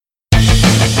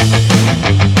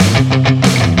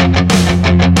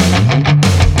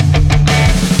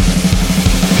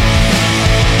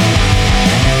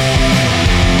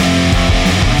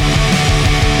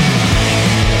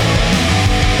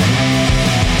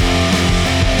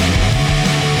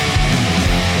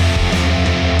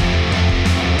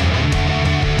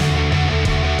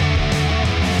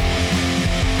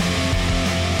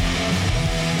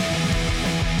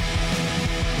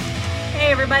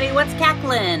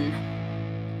Listen.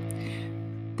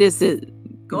 This is...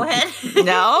 Go ahead.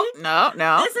 No.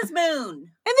 This is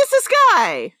Moon. And this is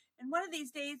Sky. And one of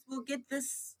these days we'll get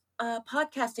this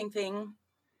podcasting thing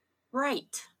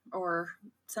right or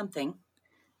something.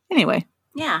 Anyway.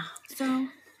 Yeah. So,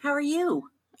 how are you?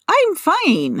 I'm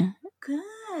fine.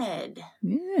 Good.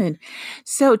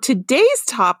 So today's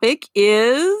topic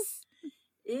is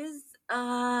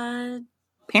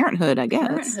parenthood, I guess.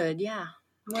 Parenthood, yeah.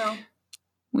 Well,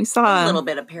 we saw a little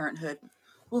bit of parenthood.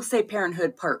 We'll say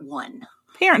parenthood part 1.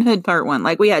 Parenthood part 1.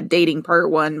 Like we had dating part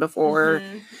 1 before.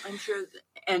 Mm-hmm. I'm sure.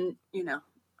 And,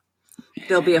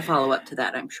 there'll be a follow-up to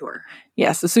that, I'm sure.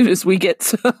 Yes, as soon as we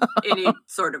get any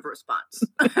sort of response.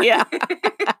 Yeah.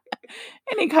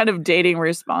 Any kind of dating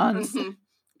response. Mm-hmm.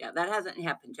 Yeah, that hasn't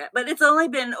happened yet. But it's only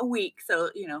been a week, so,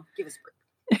 give us a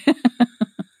break.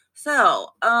 So,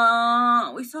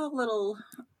 we saw a little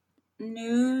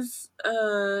news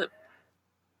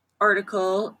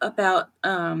article about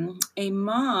a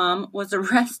mom was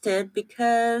arrested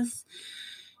because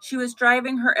she was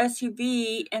driving her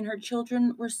SUV and her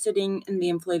children were sitting in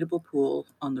the inflatable pool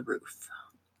on the roof.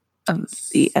 Of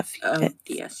the SUV.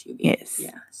 Yes.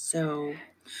 Yeah. So,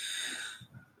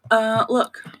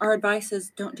 look, our advice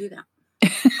is don't do that.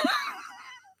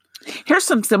 Here's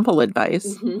some simple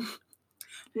advice. Mm-hmm.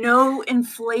 No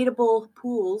inflatable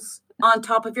pools on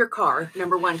top of your car,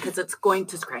 number 1, because it's going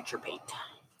to scratch your paint.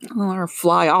 Or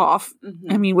fly off.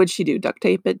 Mm-hmm. I mean, would she do? Duct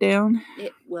tape it down?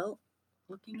 Well,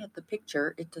 looking at the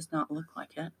picture, it does not look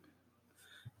like it.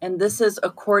 And this is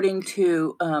according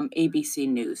to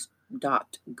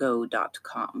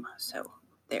abcnews.go.com. So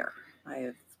there, I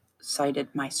have cited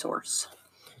my source.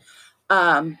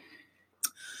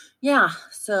 Yeah,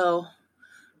 so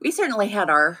we certainly had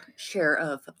our share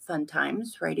of fun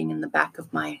times riding in the back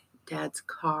of my dad's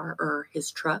car or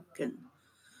his truck and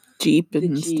Jeep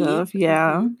and stuff.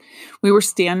 Yeah. Mm-hmm. We were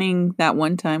standing that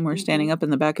one time. We were standing up in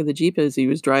the back of the Jeep as he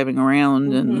was driving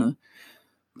around and the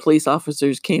police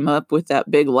officers came up with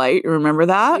that big light. Remember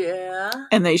that? Yeah.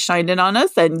 And they shined it on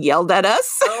us and yelled at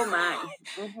us. Oh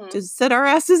my. Mm-hmm. To sit our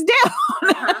asses down.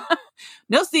 Uh-huh.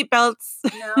 No seatbelts.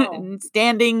 No.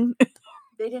 Standing.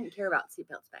 They didn't care about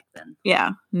seatbelts back then.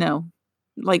 Yeah. No.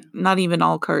 Like not even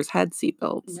all cars had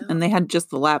seatbelts. No. And they had just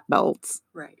the lap belts.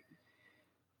 Right.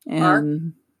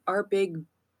 And our big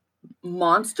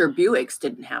monster Buicks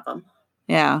didn't have them.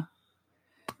 yeah.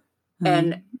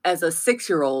 And as a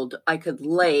 6-year-old, I could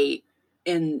lay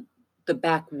in the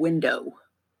back window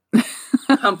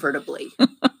comfortably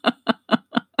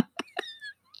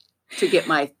to get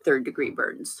my 3rd-degree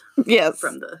burns. Yes.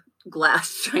 From the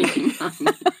glass shining on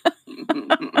me.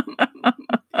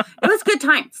 It was good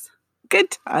times.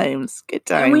 Good times.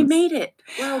 And we made it.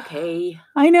 We're okay.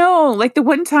 I know. Like the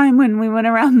one time when we went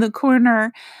around the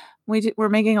corner, we were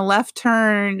making a left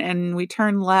turn and we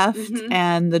turned left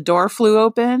and the door flew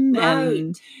open. Right.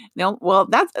 And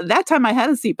that time I had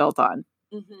a seatbelt on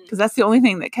because that's the only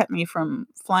thing that kept me from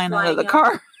flying out of the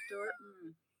car.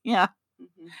 Yeah.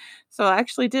 Mm-hmm. So I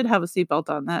actually did have a seatbelt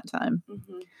on that time.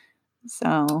 Mm-hmm.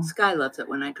 So Sky loves it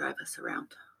when I drive us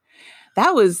around.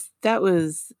 That was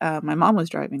my mom was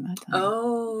driving that time.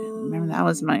 Oh, remember that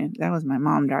was my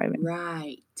mom driving.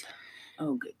 Right.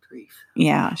 Oh, good grief.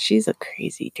 Yeah, she's a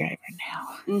crazy driver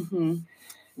now. Mm-hmm.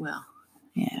 Well,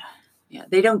 yeah.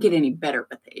 They don't get any better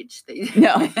with age.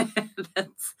 No,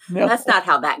 that's not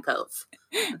how that goes.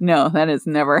 No, that is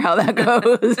never how that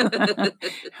goes.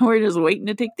 We're just waiting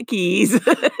to take the keys.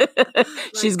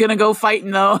 She's gonna go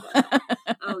fighting though.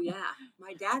 Oh yeah,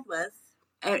 my dad was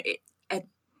at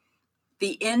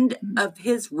the end of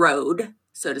his road,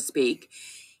 so to speak.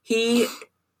 He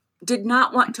did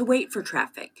not want to wait for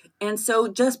traffic, and so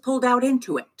just pulled out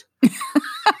into it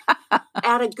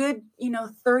at a good,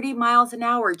 30 miles an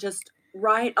hour, just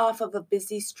right off of a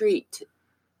busy street.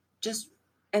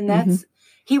 And that's,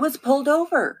 he was pulled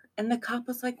over, and the cop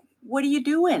was like, "What are you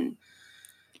doing?"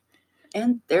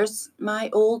 And there's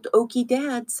my old oaky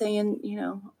dad saying,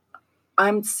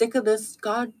 "I'm sick of this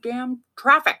goddamn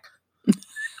traffic."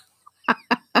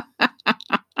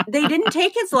 They didn't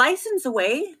take his license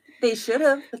away. They should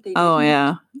have, but they didn't. Oh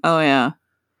yeah.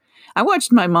 I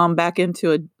watched my mom back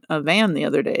into a van the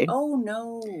other day. Oh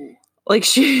no. Like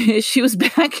she was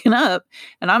backing up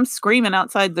and I'm screaming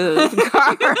outside the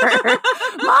car.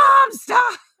 Mom,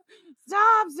 stop.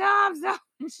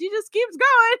 And she just keeps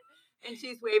going. And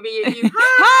she's waving at you.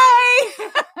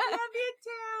 Hi. Love you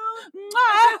too.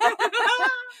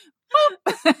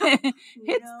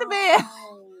 Hits the van.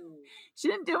 She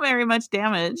didn't do very much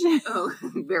damage. Oh,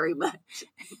 very much.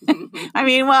 I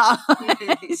mean, well,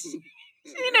 she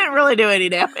didn't really do any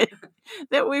damage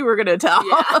that we were going to tell.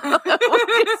 Yeah.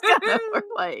 We just kind of were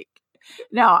like,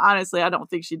 No, honestly, I don't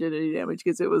think she did any damage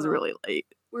because it was really late.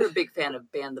 We're a big fan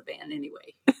of Ban the Van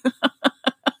anyway.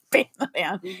 Ban the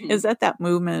Van. Mm-hmm. Is that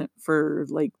movement for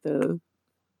like the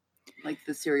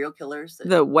serial killers?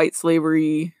 The white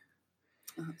slavery?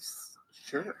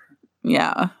 Sure.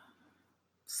 Yeah.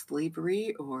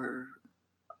 Slavery or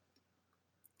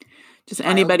just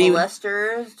anybody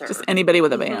molesters? Just anybody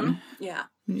with a van. Mm-hmm. Yeah.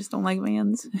 You just don't like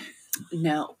vans?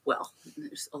 No. Well,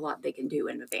 there's a lot they can do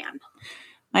in a van.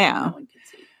 Yeah. No one can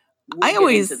see. We'll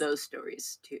get into those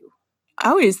stories too. I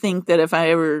always think that if I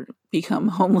ever become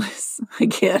homeless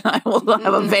again, I will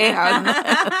have a van.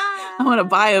 I want to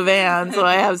buy a van so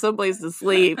I have someplace to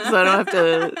sleep, so I don't have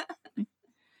to,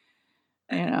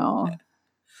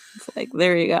 It's like,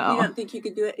 there you go. You don't think you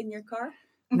could do it in your car?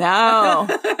 No.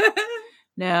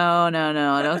 No.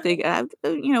 I don't think,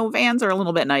 vans are a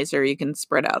little bit nicer. You can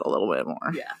spread out a little bit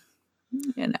more. Yeah.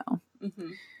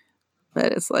 Mm-hmm.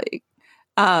 But it's like,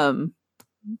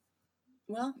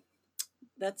 well,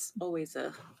 that's always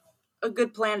a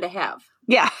good plan to have.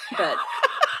 Yeah. But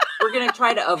we're going to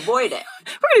try to avoid it.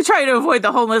 We're going to try to avoid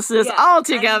the homelessness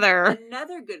altogether. And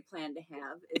another good plan to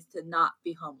have is to not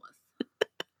be homeless.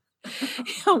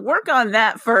 Work on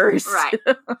that first. Right.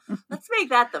 Let's make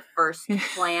that the first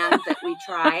plan that we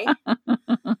try.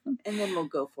 And then we'll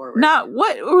go forward. Not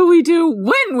what will we do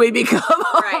when we become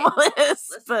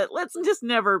homeless, but let's just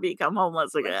never become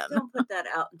homeless again. Don't put that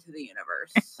out into the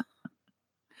universe.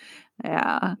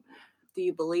 Yeah. Do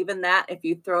you believe in that? If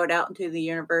you throw it out into the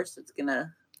universe, it's going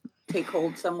to take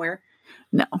hold somewhere?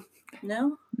 No.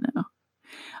 No? No.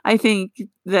 I think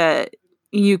that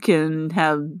you can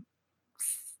have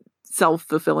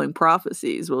self-fulfilling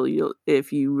prophecies. Well,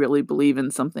 if you really believe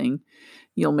in something,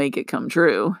 you'll make it come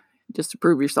true just to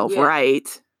prove yourself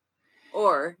right.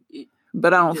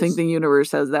 But I don't think the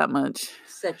universe has that much.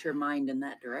 Set your mind in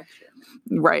that direction.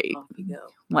 Right. Off you go.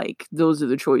 Like, those are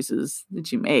the choices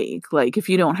that you make. Like, if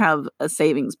you don't have a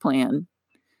savings plan,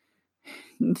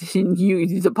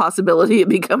 the possibility of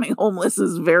becoming homeless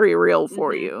is very real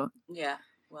for you. Yeah.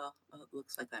 Well, it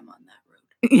looks like I'm on that road.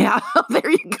 Yeah. There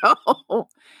you go.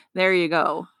 There you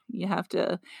go.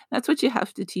 That's what you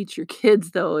have to teach your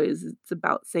kids, though, is it's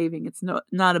about saving. It's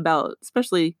not about,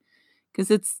 especially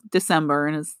because it's December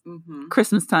and it's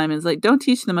Christmas time. It's like, don't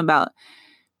teach them about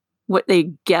what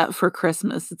they get for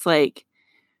Christmas. It's like,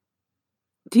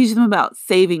 teach them about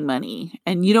saving money,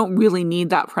 and you don't really need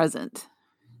that present.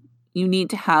 You need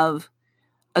to have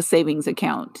a savings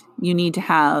account. You need to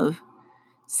have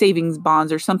savings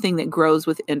bonds or something that grows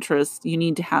with interest. You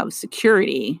need to have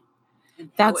security.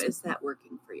 And how is that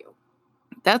working for you?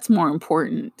 That's more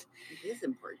important. It is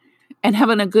important. And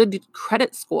having a good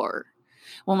credit score.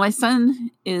 Well, my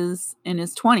son is in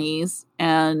his 20s,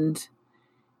 and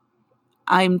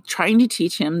I'm trying to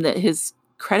teach him that his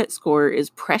credit score is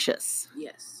precious.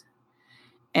 Yes.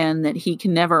 And that he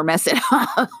can never mess it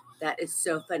up. That is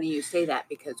so funny you say that,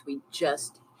 because we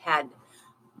just had,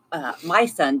 my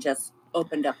son just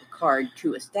opened up a card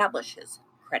to establish his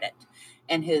credit,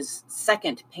 and his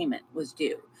second payment was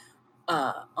due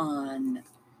on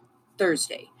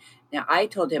Thursday. Now, I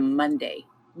told him Monday,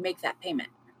 make that payment.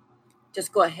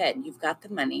 Just go ahead. You've got the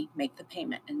money, make the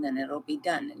payment, and then it'll be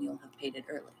done, and you'll have paid it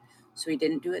early. So he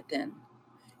didn't do it then.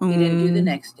 He didn't do the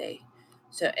next day.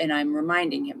 And I'm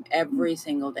reminding him every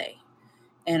single day.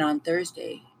 And on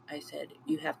Thursday, I said,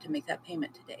 you have to make that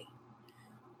payment today.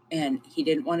 And he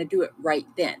didn't want to do it right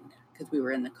then, because we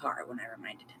were in the car when I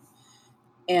reminded him.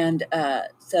 And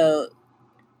so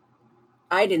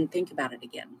I didn't think about it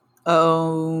again.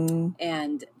 Oh.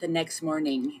 And the next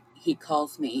morning, he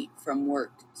calls me from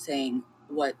work saying,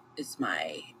 what is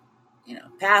my,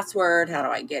 password? How do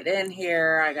I get in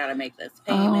here? I got to make this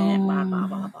payment. Blah, blah,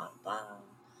 blah, blah, blah.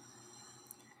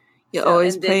 You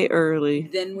always pay early.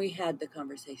 Then we had the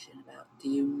conversation about, do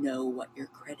you know what your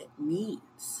credit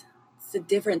means? It's the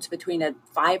difference between a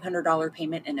 $500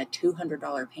 payment and a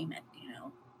 $200 payment,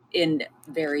 in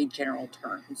very general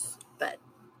terms. But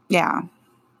yeah.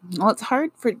 Well, it's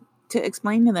hard to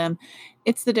explain to them.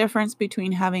 It's the difference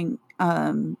between having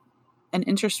an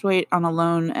interest rate on a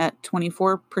loan at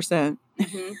 24%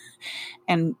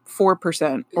 and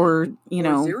 4%, or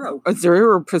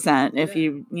 0% if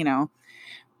you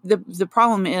the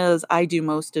problem is I do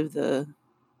most of the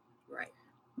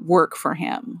work for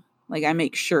him. Like, I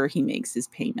make sure he makes his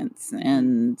payments,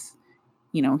 and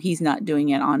he's not doing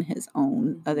it on his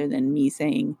own, other than me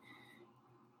saying,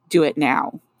 do it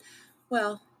now.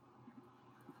 Well,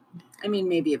 I mean,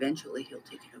 maybe eventually he'll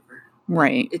take it over.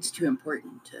 Right. It's too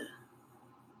important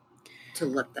to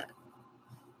let that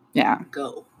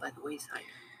go by the wayside.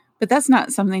 But that's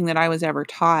not something that I was ever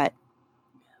taught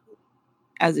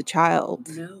as a child.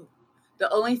 No.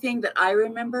 The only thing that I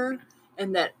remember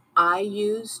and that I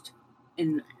used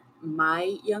in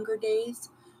my younger days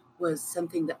was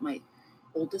something that my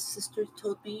oldest sister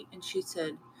told me, and she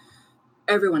said,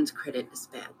 everyone's credit is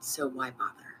bad, so why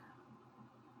bother?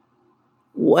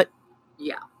 What?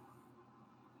 Yeah.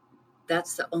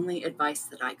 That's the only advice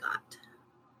that I got.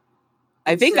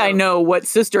 I think I know what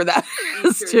sister that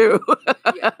is too.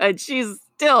 Yeah. And she's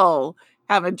still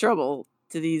having trouble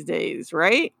to these days,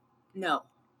 right? No.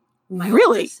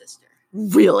 Really? Sister.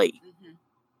 Really? Mm-hmm.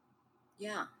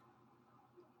 Yeah.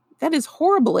 That is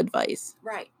horrible advice.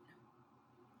 Right.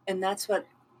 And that's what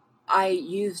I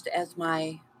used as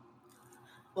my,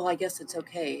 well, I guess it's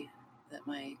okay that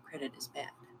my credit is bad.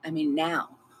 I mean, now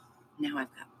I've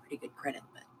got pretty good credit,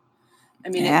 but I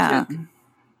mean,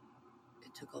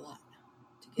 it took a lot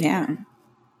to get there.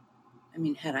 I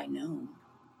mean, had I known.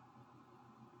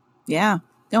 Yeah.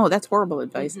 No, that's horrible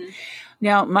advice. Mm-hmm.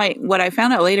 Now, what I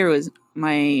found out later was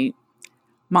my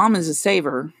mom is a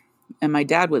saver and my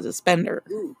dad was a spender.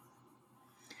 Ooh.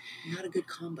 Not a good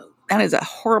combo. That is a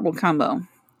horrible combo.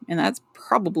 And that's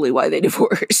probably why they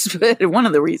divorced. But one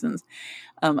of the reasons,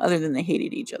 other than they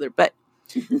hated each other. But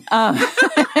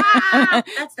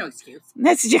that's no excuse.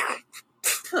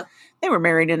 They were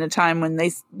married in a time when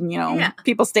they,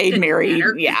 people stayed married.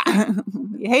 Matter. Yeah.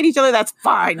 You hate each other, that's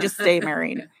fine. Just stay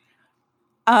married.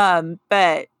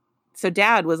 But so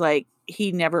Dad was like,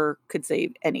 he never could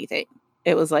save anything.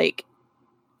 It was like,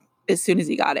 as soon as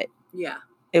he got it. Yeah.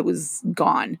 It was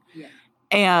gone. Yeah.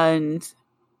 And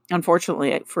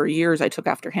unfortunately, for years, I took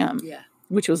after him. Yeah.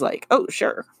 Which was like, oh,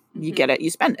 sure. Mm-hmm. You get it. You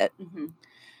spend it. Mm-hmm.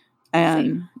 And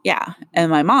same. Yeah.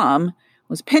 And my mom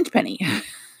was pinch penny.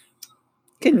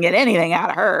 Couldn't get anything out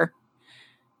of her.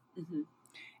 Mm-hmm.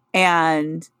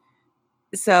 And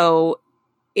so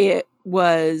it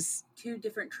was... two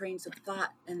different trains of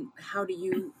thought. And how do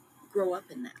you grow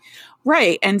up in that?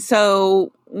 Right. And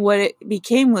so what it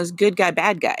became was good guy,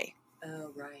 bad guy.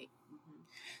 Oh, right. Mm-hmm.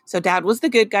 So Dad was the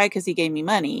good guy because he gave me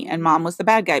money, and Mom was the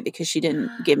bad guy because she didn't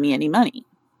give me any money.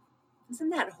 Isn't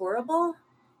that horrible?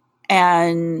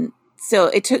 And so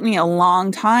it took me a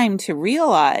long time to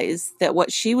realize that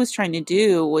what she was trying to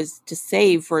do was to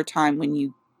save for a time when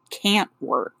you can't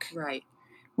work. Right.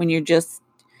 When you're just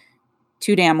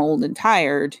too damn old and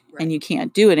tired, right, and you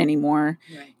can't do it anymore.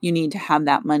 Right. You need to have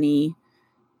that money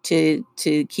to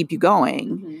keep you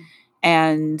going. Mm-hmm.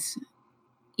 And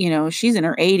she's in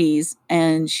her 80s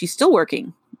and she's still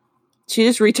working. She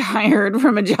just retired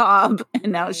from a job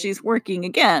and now she's working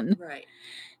again. Right.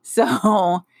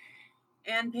 So.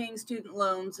 And paying student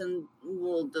loans, and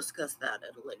we'll discuss that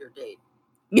at a later date.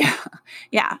 Yeah.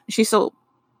 Yeah. She's still,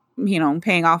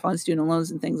 paying off on student loans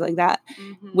and things like that,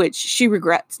 mm-hmm, which she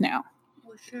regrets now.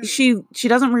 Well, sure. She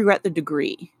doesn't regret the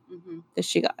degree, mm-hmm, that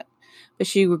she got, but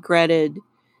she regretted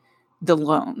the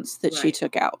loans that, right, she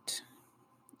took out.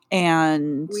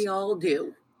 And we all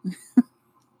do.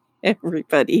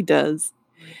 Everybody does.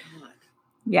 Oh my God.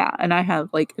 Yeah. And I have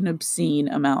like an obscene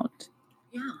amount,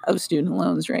 yeah, of student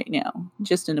loans right now.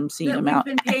 Just an obscene amount.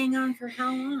 We've been paying on for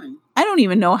how long? I don't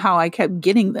even know how I kept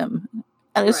getting them.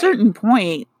 At a certain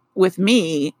point with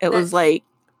me, it was like,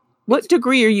 what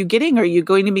degree are you getting? Are you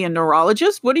going to be a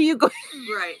neurologist? What are you going?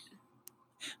 Right.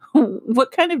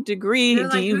 What kind of degree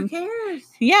do you? Who cares?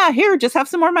 Yeah, here, just have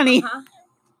some more money. Uh-huh.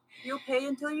 You'll pay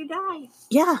until you die.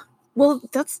 Yeah. Well,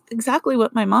 that's exactly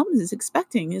what my mom is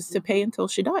expecting, is to pay until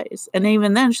she dies. And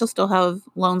even then, she'll still have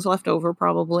loans left over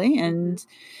probably. And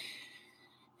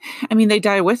I mean, they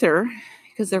die with her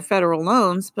because they're federal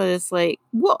loans, but it's like,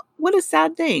 what a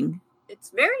sad thing. It's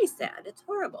very sad. It's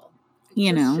horrible.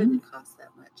 It shouldn't cost that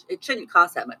much. It shouldn't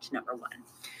cost that much, number one.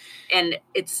 And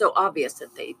it's so obvious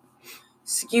that they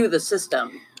skew the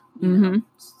system, mm-hmm,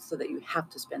 so that you have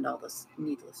to spend all this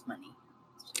needless money.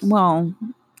 Well,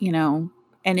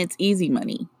 and it's easy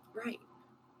money. Right.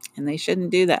 And they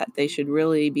shouldn't do that. They should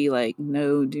really be like,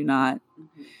 no, do not.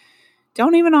 Mm-hmm.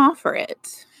 Don't even offer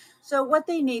it. So what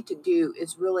they need to do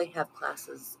is really have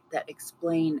classes that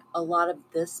explain a lot of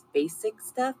this basic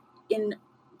stuff in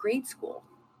grade school.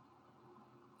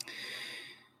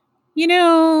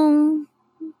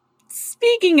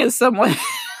 Speaking as someone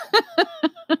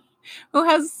who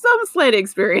has some slight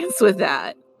experience with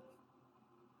that.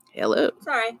 Hello.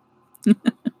 Sorry.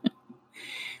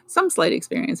 Some slight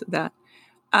experience with that.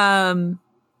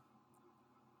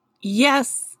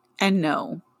 Yes and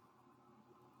no.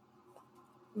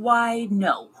 Why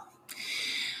no?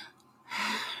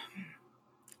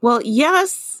 Well,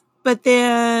 yes, but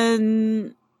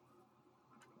then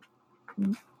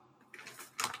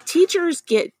teachers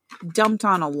get dumped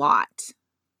on a lot.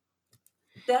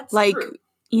 That's like, true.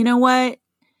 You know what?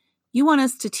 You want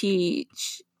us to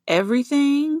teach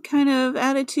everything kind of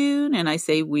attitude. And I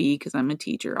say we because I'm a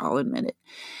teacher, I'll admit it.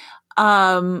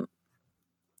 I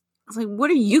was like,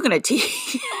 what are you going to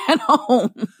teach at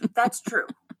home? That's true.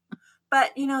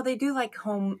 But, they do like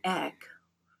home ec.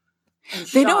 And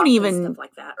they don't even stuff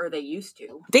like that, or they used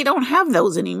to. They don't have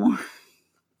those anymore.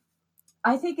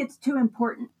 I think it's too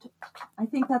important. I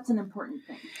think that's an important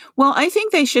thing. Well, I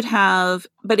think they should have,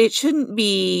 but it shouldn't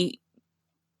be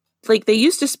like they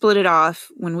used to split it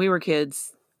off when we were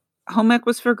kids. Home ec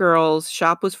was for girls,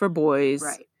 shop was for boys.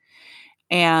 Right.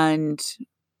 And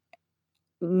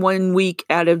 1 week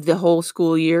out of the whole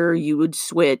school year, you would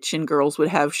switch and girls would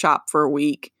have shop for a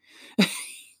week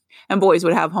and boys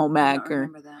would have home ec. I don't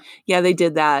remember that. Yeah, they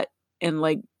did that. And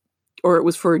or it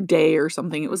was for a day or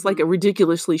something. It was like a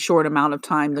ridiculously short amount of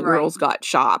time. The girls got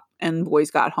shop and boys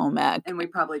got home ec. And we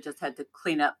probably just had to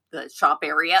clean up the shop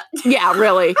area. Yeah,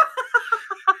 really.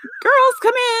 Girls,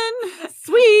 come in,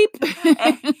 sweep.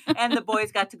 and the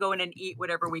boys got to go in and eat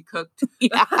whatever we cooked.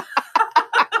 Yeah.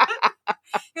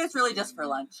 It was really just for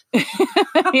lunch.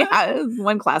 Yeah, it was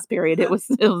one class period. It was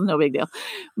no big deal.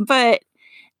 But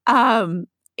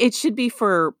it should be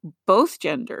for both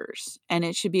genders, and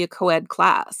it should be a co-ed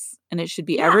class, and it should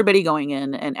be everybody going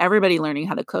in and everybody learning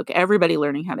how to cook, everybody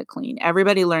learning how to clean,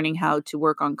 everybody learning how to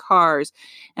work on cars.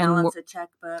 And balance a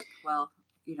checkbook. Well,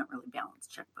 you don't really balance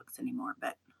checkbooks anymore,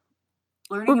 but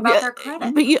learning about their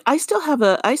credit. But I still have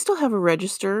a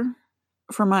register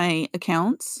for my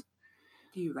accounts.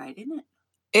 Do you write in it?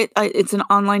 It's an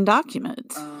online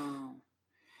document. Oh.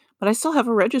 But I still have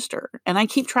a register, and I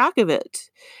keep track of it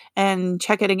and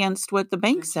check it against what the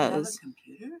bank says. You have a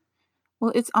computer?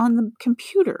 Well, it's on the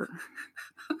computer.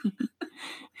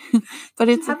 But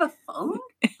you have a phone?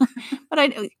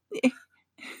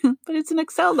 But it's an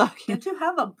Excel document. Don't you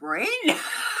have a brain? Well,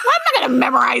 I'm not going to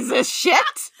memorize this shit.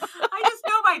 I just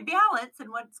know my balance and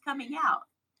what's coming out.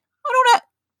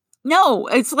 No,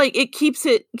 it's like it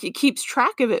keeps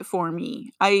track of it for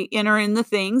me. I enter in the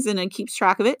things and it keeps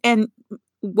track of it. And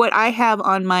what I have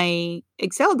on my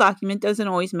Excel document doesn't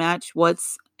always match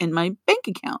what's in my bank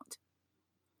account.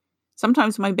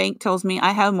 Sometimes my bank tells me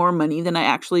I have more money than I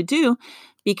actually do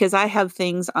because I have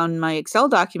things on my Excel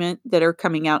document that are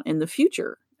coming out in the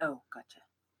future. Oh, gotcha.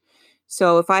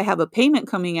 So if I have a payment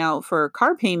coming out for a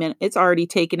car payment, it's already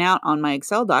taken out on my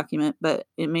Excel document, but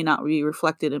it may not be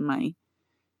reflected in my,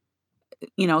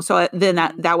 so then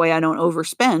that way I don't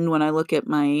overspend when I look at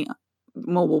my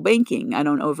mobile banking. I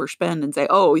don't overspend and say,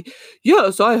 oh,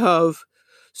 yes, I have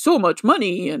so much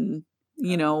money. And,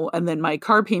 and then my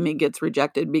car payment gets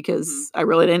rejected because I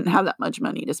really didn't have that much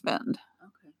money to spend.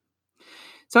 Okay.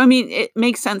 So, it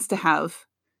makes sense to have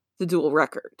the dual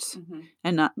records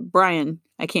and not Brian.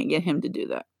 I can't get him to do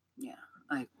that. Yeah,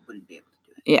 I wouldn't be able to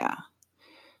do it. Yeah.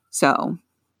 So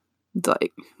it's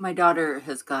like my daughter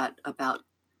has got about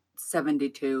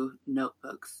 72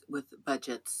 notebooks with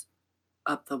budgets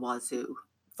up the wazoo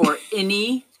for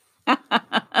any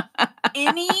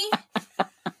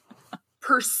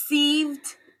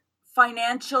perceived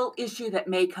financial issue that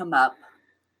may come up.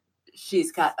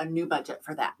 She's got a new budget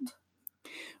for that.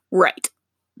 Right.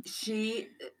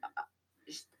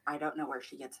 I don't know where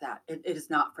she gets that. It is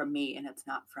not from me, and it's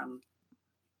not from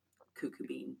Cuckoo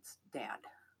Bean's dad.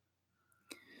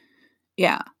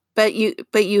 Yeah. But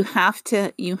you have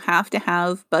to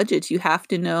have budgets. You have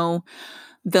to know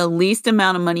the least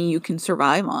amount of money you can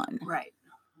survive on. Right.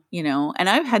 And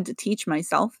I've had to teach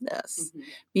myself this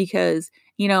because,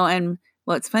 and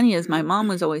what's funny is my mom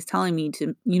was always telling me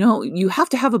to, you have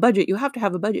to have a budget. You have to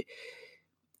have a budget.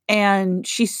 And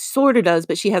she sort of does,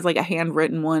 but she has like a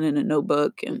handwritten one in a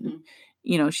notebook and,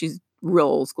 she's real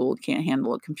old school, can't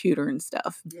handle a computer and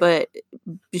stuff. Yeah. But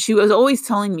she was always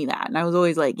telling me that. And I was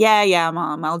always like, yeah,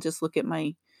 Mom, I'll just look at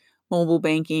my mobile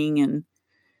banking and,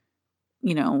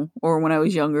 or when I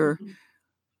was younger,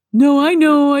 no, I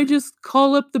know. I just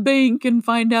call up the bank and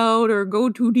find out or go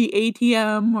to the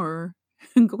ATM or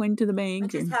go into the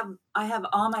bank. I have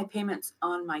all my payments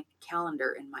on my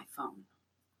calendar in my phone.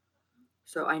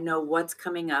 So I know what's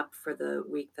coming up for the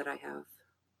week that I have,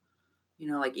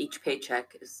 like each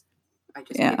paycheck is, I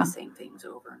just pay the same things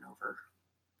over and over.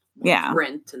 One's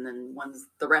rent and then one's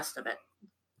the rest of it.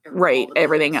 Right.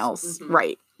 Everything else. Mm-hmm.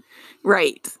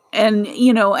 Right. And,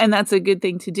 and that's a good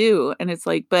thing to do. And it's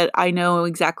like, but I know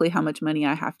exactly how much money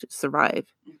I have to survive.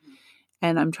 Mm-hmm.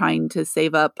 And I'm trying to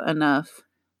save up enough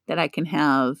that I can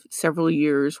have several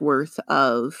years worth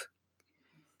of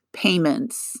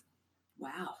payments.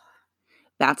 Wow.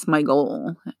 That's my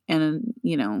goal. And,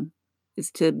 is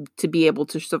to be able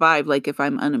to survive, like if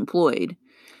I'm unemployed.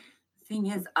 Thing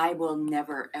is, I will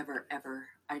never, ever, ever,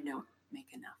 I don't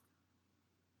make enough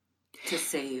to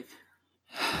save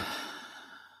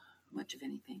much of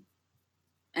anything.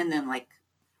 And then, like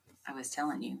I was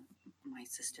telling you, my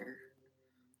sister,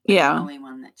 yeah, the only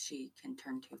one that she can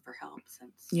turn to for help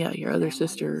since your other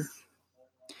sister. Is...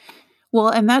 Well,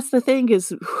 and that's the thing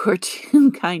is we're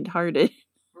too kind-hearted.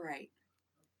 Right.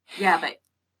 Yeah, but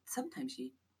sometimes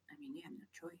you have no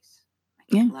choice. I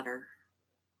can't let her.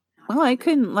 Well, I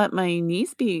couldn't let my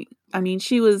niece be. I mean,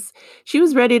 she was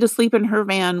ready to sleep in her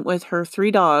van with her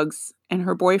 3 dogs and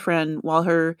her boyfriend while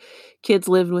her kids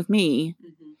lived with me.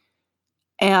 Mm-hmm.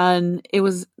 And it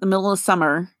was the middle of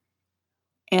summer.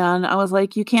 And I was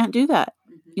like, you can't do that.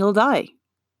 Mm-hmm. You'll die.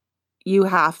 You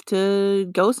have to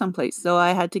go someplace. So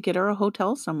I had to get her a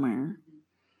hotel somewhere. Mm-hmm.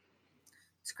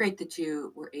 It's great that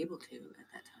you were able to at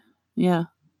that time. Yeah.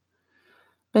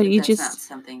 But that's not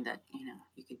something that,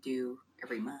 you could do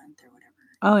every month or whatever.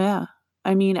 Oh, yeah.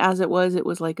 I mean, as it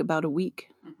was like about a week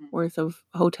worth of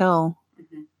hotel.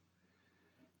 Mm-hmm.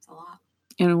 It's a lot.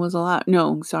 And it was a lot.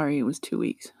 No, sorry. It was 2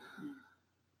 weeks.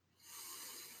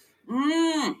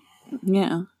 Mm.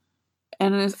 Yeah.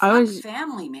 And I was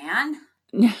family, man.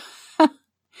 I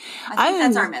think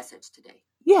that's our message today.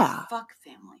 Yeah. Fuck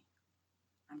family.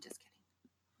 I'm just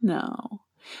kidding.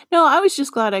 No, I was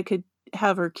just glad I could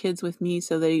have her kids with me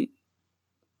so they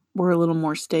were a little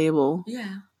more stable.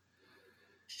 Yeah.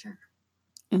 Sure.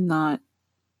 And not,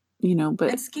 but...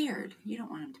 And scared. You don't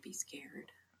want them to be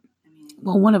scared.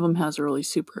 Well, one of them has really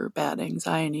super bad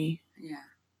anxiety. Yeah.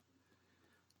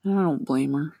 And I don't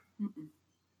blame her. Mm-mm.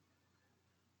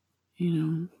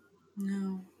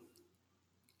 No.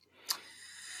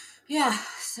 Yeah,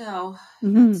 so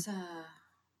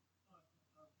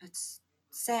it's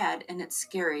sad and it's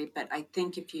scary, but I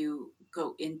think if you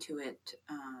go into it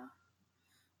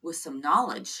with some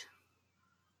knowledge,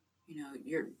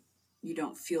 you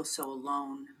don't feel so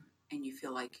alone and you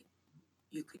feel like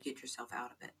you could get yourself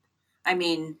out of it. I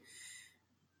mean,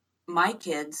 my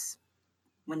kids,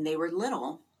 when they were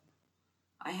little,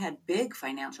 I had big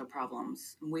financial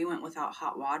problems. We went without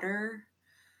hot water.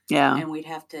 Yeah. And we'd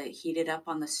have to heat it up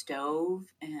on the stove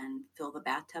and fill the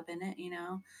bathtub in it,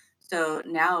 So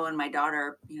now when my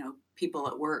daughter, people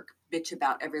at work bitch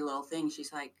about every little thing,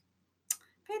 she's like,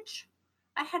 bitch,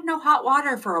 I had no hot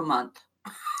water for a month.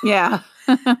 Yeah.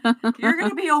 You're going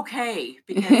to be okay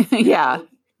because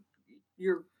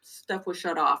your stuff was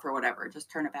shut off or whatever. Just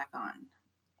turn it back on.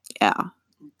 Yeah.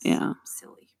 It's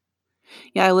silly.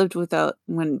 Yeah, I lived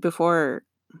before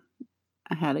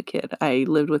I had a kid, I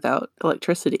lived without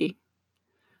electricity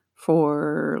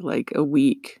for like a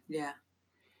week. Yeah.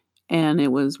 And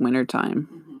it was wintertime.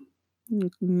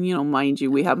 Mm-hmm. Mind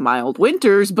you, we have mild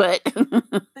winters, but...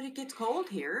 but it gets cold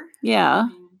here. Yeah.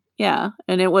 Yeah.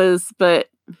 And it was, but...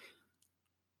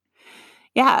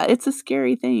 Yeah, it's a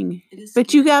scary thing. It is.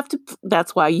 But you have to...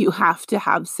 That's why you have to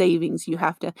have savings. You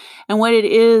have to... And what it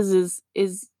is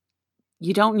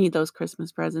you don't need those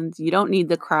Christmas presents. You don't need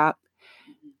the crap.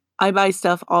 I buy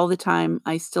stuff all the time.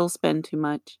 I still spend too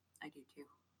much. I do too.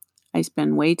 I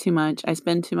spend way too much. I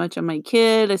spend too much on my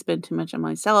kid. I spend too much on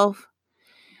myself.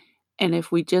 And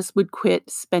if we just would quit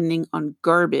spending on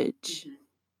garbage,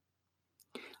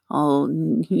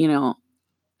 And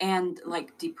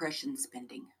like depression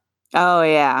spending. Oh,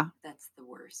 yeah. That's the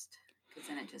worst. Because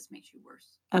then it just makes you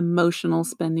worse. Emotional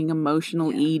spending,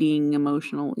 emotional eating,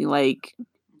 emotional, like...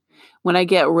 When I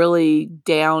get really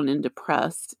down and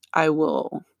depressed, I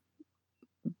will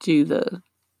do the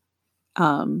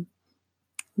I'm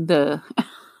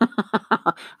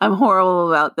horrible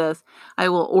about this. I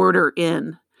will order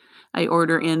in. I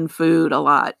order in food a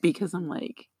lot because I'm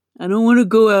like, I don't want to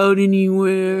go out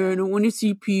anywhere. I don't want to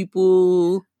see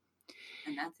people.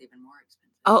 And that's even more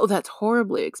expensive. Oh, that's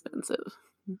horribly expensive.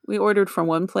 We ordered from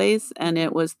one place and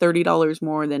it was $30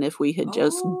 more than if we had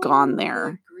just gone there.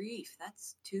 Good grief.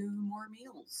 That's 2 more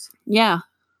meals. Yeah.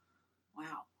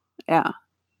 Wow. Yeah.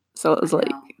 So it was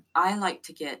I like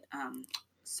to get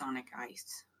Sonic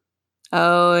Ice.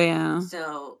 Oh, yeah.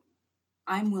 So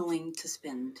I'm willing to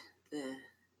spend the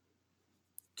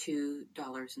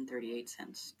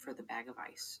 $2.38 for the bag of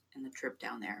ice and the trip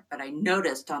down there. But I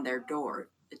noticed on their door,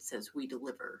 it says we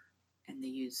deliver and they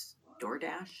use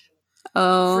DoorDash.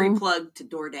 Oh. Free plug to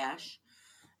DoorDash.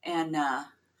 And,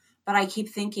 but I keep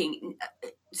thinking,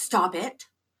 stop it.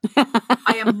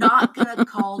 I am not going to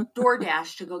call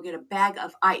DoorDash to go get a bag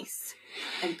of ice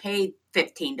and pay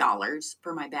 $15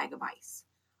 for my bag of ice.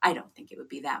 I don't think it would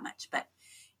be that much, but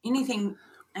anything,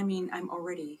 I'm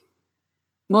already.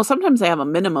 Well, sometimes they have a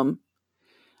minimum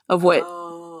of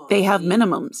what they have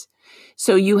minimums.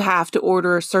 So you have to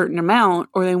order a certain amount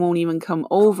or they won't even come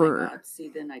over. Oh my God. See,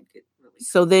 then I'd get really.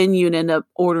 So then you'd end up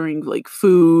ordering like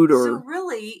food or. So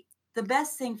really, the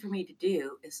best thing for me to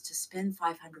do is to spend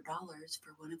 $500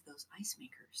 for one of those ice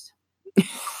makers.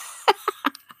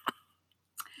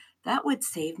 That would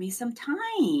save me some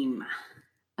time.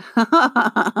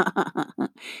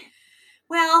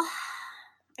 Well,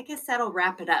 I guess that'll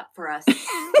wrap it up for us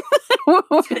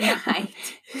tonight.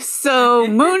 So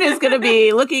Moon is going to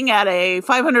be looking at a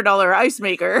 $500 ice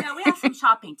maker. Yeah, we have some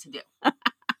shopping to do.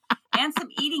 And some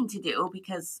eating to do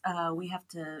because we have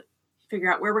to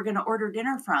figure out where we're going to order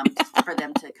dinner from for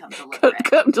them to come deliver it.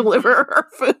 Come deliver our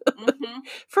food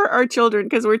for our children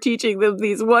because we're teaching them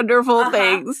these wonderful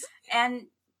things. And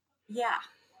yeah.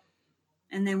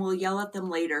 And then we'll yell at them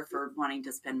later for wanting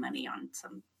to spend money on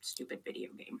some stupid video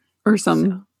game. Or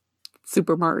some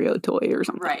Super Mario toy or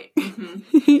something. Right.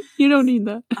 You don't need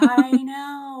that. I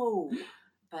know.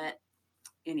 But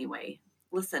anyway,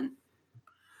 listen.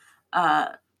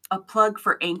 A plug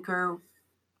for Anchor.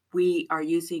 We are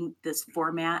using this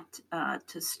format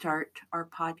to start our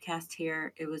podcast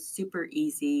here. It was super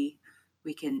easy.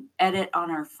 We can edit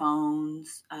on our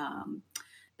phones.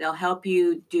 They'll help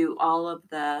you do all of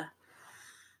the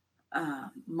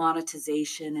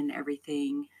monetization and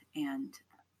everything. And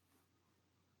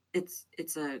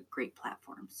it's a great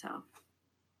platform. So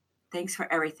thanks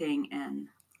for everything. And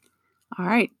all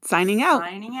right, signing out.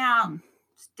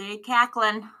 Stay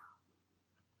cackling.